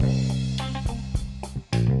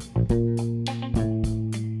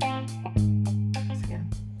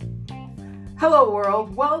Hello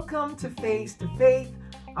world, welcome to Face to Faith.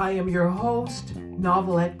 I am your host,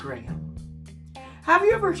 Novelette Graham. Have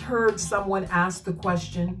you ever heard someone ask the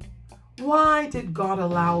question, why did God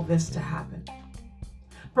allow this to happen?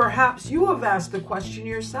 Perhaps you have asked the question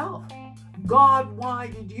yourself, God, why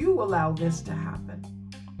did you allow this to happen?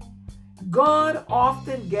 God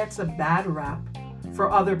often gets a bad rap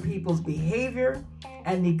for other people's behavior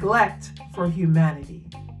and neglect for humanity.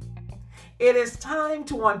 It is time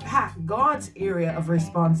to unpack God's area of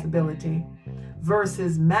responsibility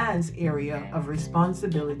versus man's area of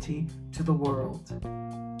responsibility to the world.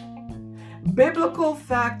 Biblical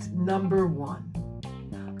fact number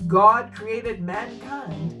 1. God created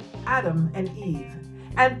mankind, Adam and Eve,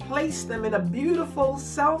 and placed them in a beautiful,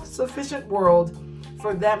 self-sufficient world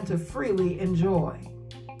for them to freely enjoy.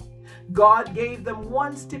 God gave them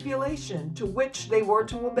one stipulation to which they were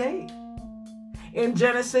to obey. In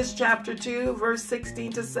Genesis chapter 2, verse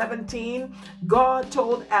 16 to 17, God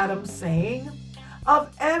told Adam, saying,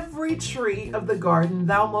 "Of every tree of the garden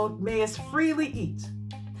thou mayest freely eat,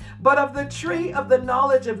 but of the tree of the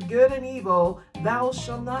knowledge of good and evil thou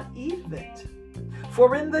shalt not eat of it.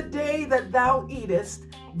 For in the day that thou eatest,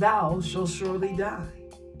 thou shalt surely die."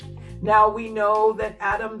 Now we know that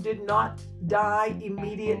Adam did not die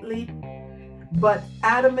immediately, but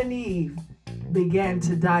Adam and Eve began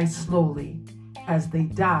to die slowly as they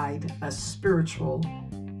died a spiritual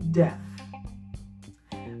death.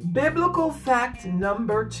 Biblical fact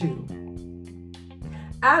number 2.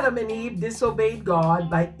 Adam and Eve disobeyed God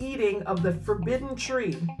by eating of the forbidden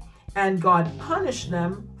tree, and God punished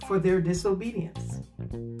them for their disobedience.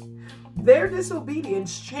 Their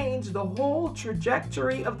disobedience changed the whole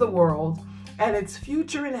trajectory of the world and its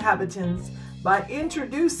future inhabitants by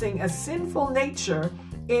introducing a sinful nature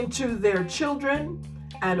into their children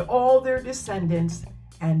and all their descendants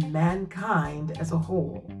and mankind as a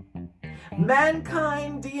whole.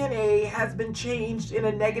 Mankind DNA has been changed in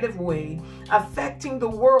a negative way, affecting the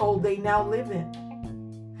world they now live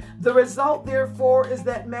in. The result, therefore, is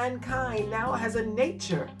that mankind now has a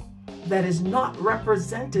nature that is not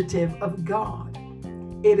representative of God.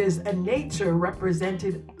 It is a nature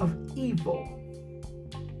representative of evil.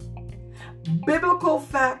 Biblical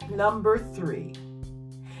fact number 3.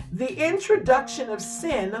 The introduction of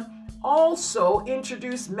sin also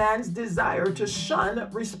introduced man's desire to shun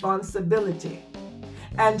responsibility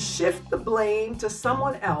and shift the blame to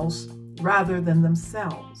someone else rather than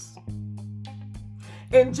themselves.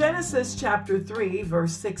 In Genesis chapter 3,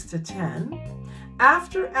 verse 6 to 10,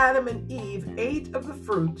 after Adam and Eve ate of the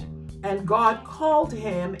fruit, and God called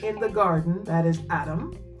him in the garden, that is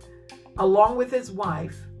Adam, along with his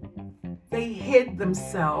wife, they hid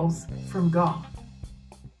themselves from God.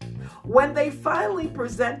 When they finally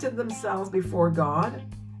presented themselves before God,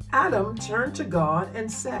 Adam turned to God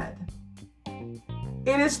and said,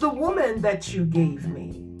 "It is the woman that you gave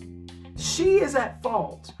me. She is at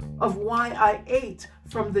fault of why I ate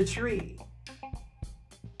from the tree.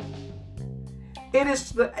 It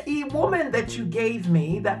is the woman that you gave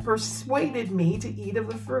me that persuaded me to eat of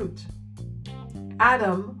the fruit."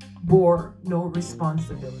 Adam bore no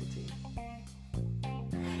responsibility.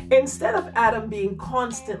 Instead of Adam being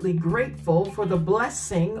constantly grateful for the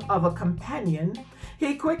blessing of a companion,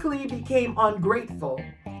 he quickly became ungrateful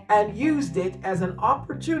and used it as an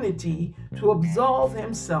opportunity to absolve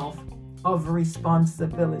himself of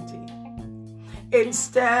responsibility.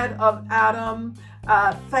 Instead of Adam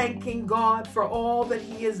thanking God for all that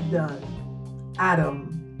he has done,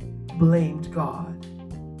 Adam blamed God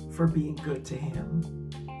for being good to him.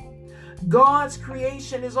 God's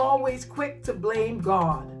creation is always quick to blame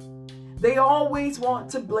God. They always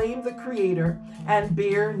want to blame the Creator and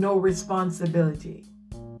bear no responsibility.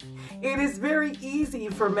 It is very easy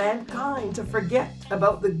for mankind to forget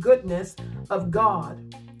about the goodness of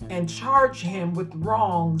God and charge him with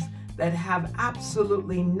wrongs that have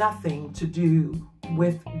absolutely nothing to do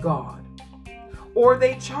with God. Or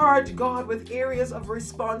they charge God with areas of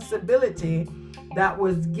responsibility that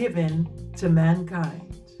was given to mankind.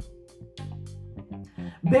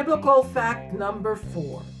 Biblical fact number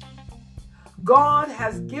 4. God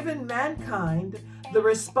has given mankind the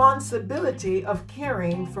responsibility of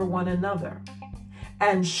caring for one another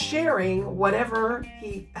and sharing whatever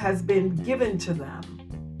he has been given to them.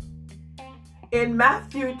 In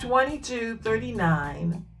Matthew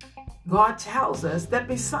 22:39, God tells us that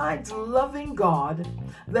besides loving God,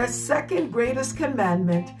 the second greatest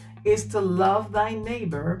commandment is to love thy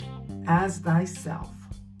neighbor as thyself.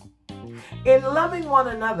 In loving one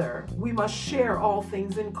another, we must share all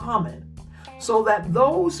things in common, so that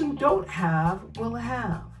those who don't have will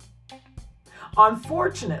have.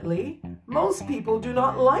 Unfortunately, most people do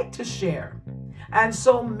not like to share, and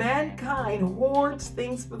so mankind hoards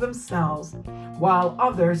things for themselves while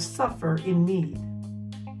others suffer in need.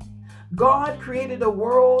 God created a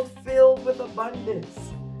world filled with abundance,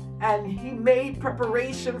 and He made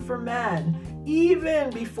preparation for man even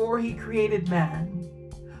before He created man,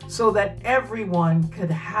 so that everyone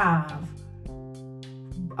could have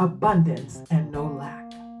abundance and no lack.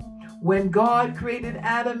 When God created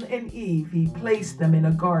Adam and Eve, He placed them in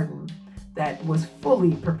a garden that was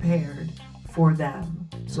fully prepared for them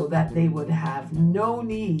so that they would have no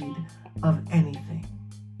need of anything.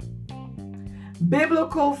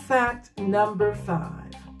 Biblical fact number 5.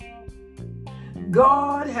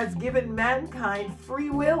 God has given mankind free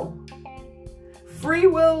will. Free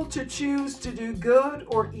will to choose to do good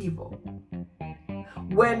or evil.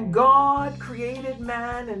 When God created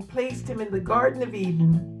man and placed him in the Garden of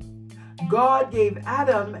Eden, God gave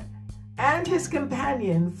Adam and his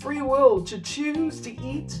companion free will to choose to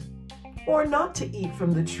eat or not to eat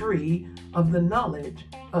from the tree of the knowledge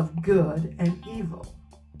of good and evil.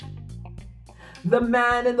 The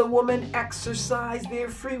man and the woman exercised their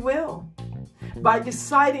free will by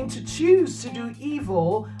deciding to choose to do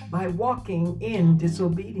evil by walking in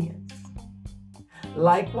disobedience.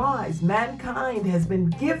 Likewise, mankind has been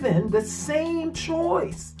given the same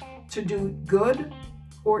choice to do good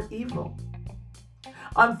or evil.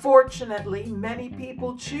 Unfortunately, many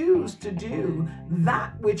people choose to do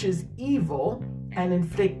that which is evil and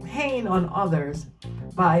inflict pain on others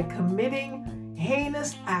by committing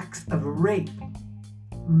heinous acts of rape,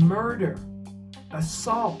 murder,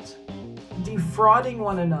 assault, defrauding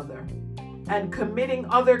one another, and committing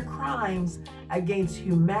other crimes against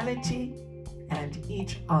humanity and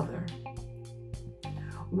each other.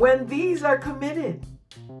 When these are committed,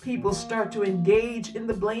 people start to engage in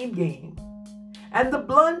the blame game, and the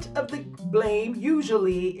brunt of the blame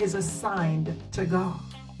usually is assigned to God.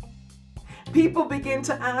 People begin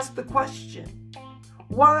to ask the question,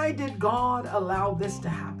 why did God allow this to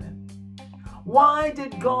happen? Why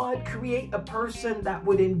did God create a person that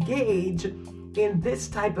would engage in this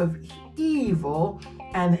type of evil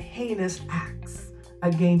and heinous acts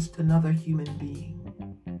against another human being?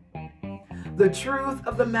 The truth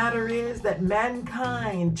of the matter is that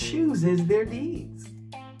mankind chooses their deeds.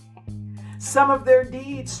 Some of their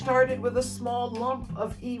deeds started with a small lump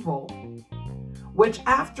of evil, which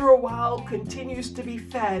after a while continues to be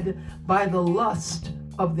fed by the lust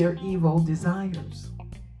of their evil desires.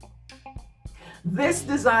 These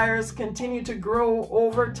desires continue to grow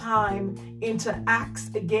over time into acts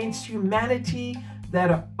against humanity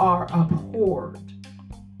that are abhorred.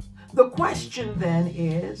 The question then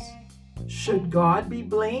is, should God be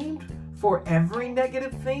blamed for every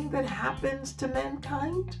negative thing that happens to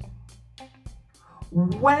mankind?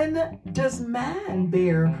 When does man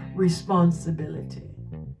bear responsibility?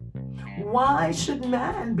 Why should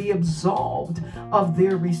man be absolved of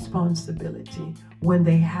their responsibility when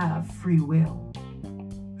they have free will?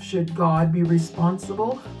 Should God be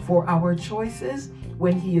responsible for our choices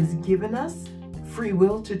when He has given us free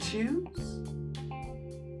will to choose?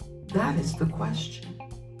 That is the question.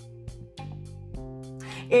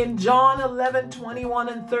 In John 11:21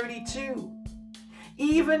 and 32,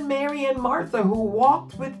 even Mary and Martha, who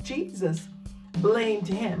walked with Jesus, blamed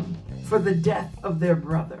Him for the death of their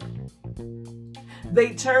brother.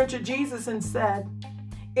 They turned to Jesus and said,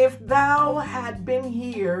 "If thou had been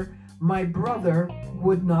here, my brother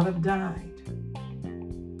would not have died."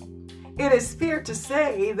 It is fair to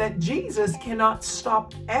say that Jesus cannot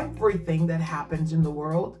stop everything that happens in the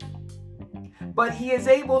world, but He is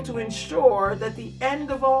able to ensure that the end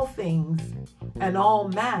of all things and all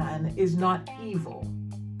man is not evil,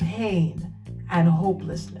 pain, and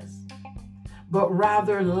hopelessness, but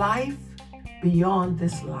rather life beyond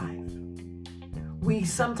this life. We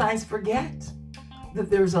sometimes forget that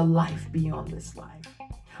there's a life beyond this life.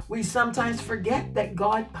 We sometimes forget that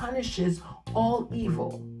God punishes all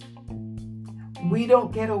evil. We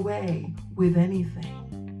don't get away with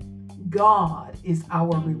anything. God is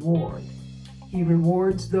our reward. He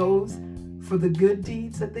rewards those for the good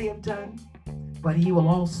deeds that they have done, but He will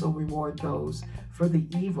also reward those for the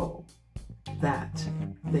evil that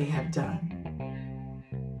they have done.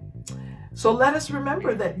 So let us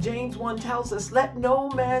remember that James 1 tells us, "Let no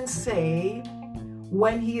man say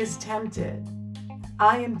when he is tempted,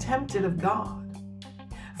 I am tempted of God.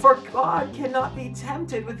 For God cannot be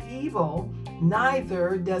tempted with evil,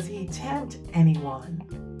 neither does He tempt anyone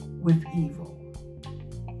with evil."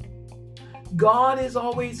 God is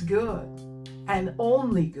always good and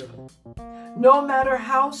only good. No matter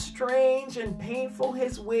how strange and painful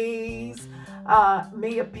His ways,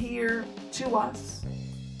 may appear to us,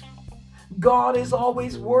 God is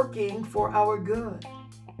always working for our good.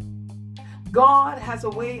 God has a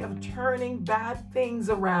way of turning bad things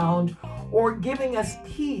around or giving us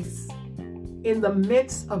peace in the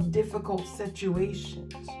midst of difficult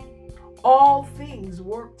situations. All things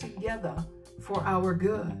work together for our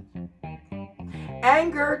good.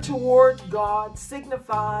 Anger towards God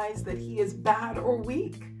signifies that he is bad or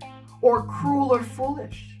weak, or cruel or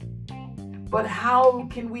foolish. But how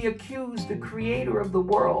can we accuse the creator of the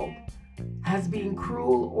world as being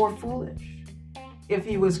cruel or foolish? If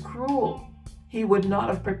he was cruel, he would not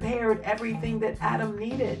have prepared everything that Adam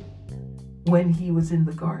needed when he was in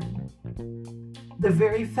the garden. The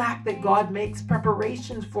very fact that God makes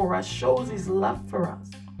preparations for us shows his love for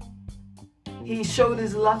us. He showed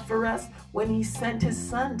his love for us when he sent his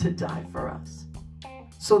son to die for us,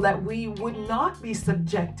 so that we would not be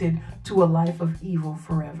subjected to a life of evil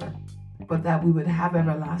forever, but that we would have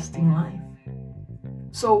everlasting life.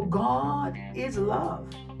 So God is love,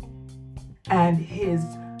 and his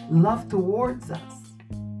love towards us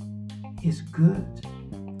is good.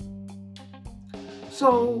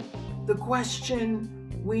 So the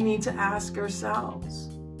question we need to ask ourselves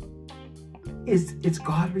is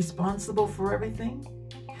God responsible for everything?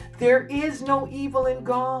 There is no evil in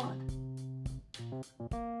God.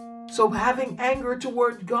 So having anger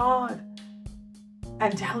toward God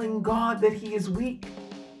and telling God that he is weak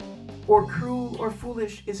or cruel or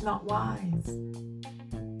foolish is not wise.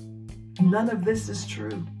 None of this is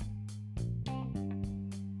true.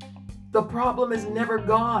 The problem is never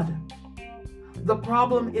God. The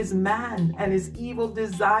problem is man and his evil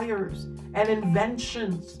desires and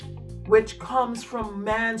inventions, which comes from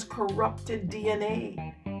man's corrupted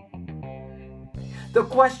DNA. The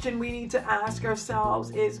question we need to ask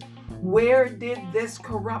ourselves is, where did this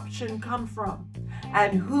corruption come from?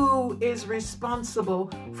 And who is responsible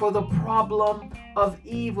for the problem of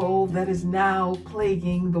evil that is now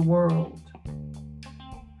plaguing the world?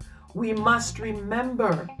 We must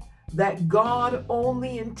remember that God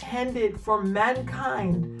only intended for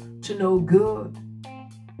mankind to know good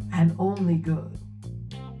and only good.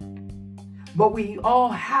 But we all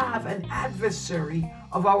have an adversary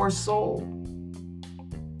of our soul.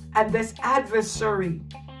 And this adversary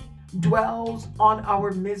dwells on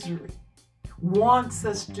our misery, wants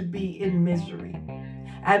us to be in misery,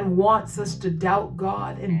 and wants us to doubt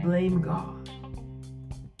God and blame God.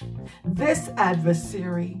 This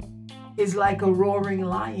adversary is like a roaring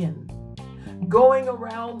lion, going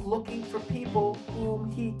around looking for people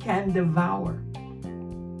whom he can devour.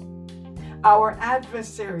 Our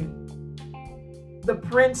adversary, the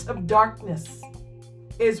prince of darkness,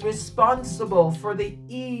 is responsible for the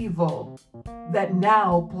evil that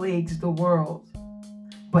now plagues the world.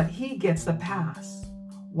 But he gets a pass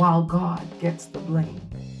while God gets the blame.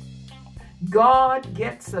 God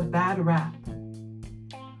gets a bad rap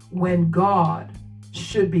when God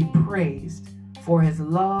should be praised for his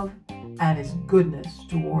love and his goodness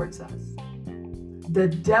towards us. The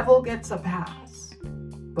devil gets a pass,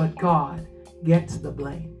 but God gets the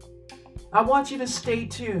blame. I want you to stay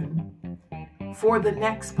tuned for the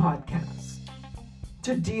next podcast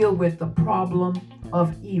to deal with the problem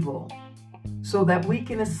of evil, so that we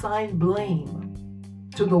can assign blame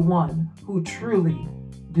to the one who truly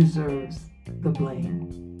deserves the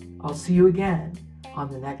blame. I'll see you again on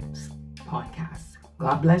the next podcast.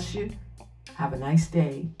 God bless you. Have a nice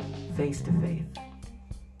day, face to faith.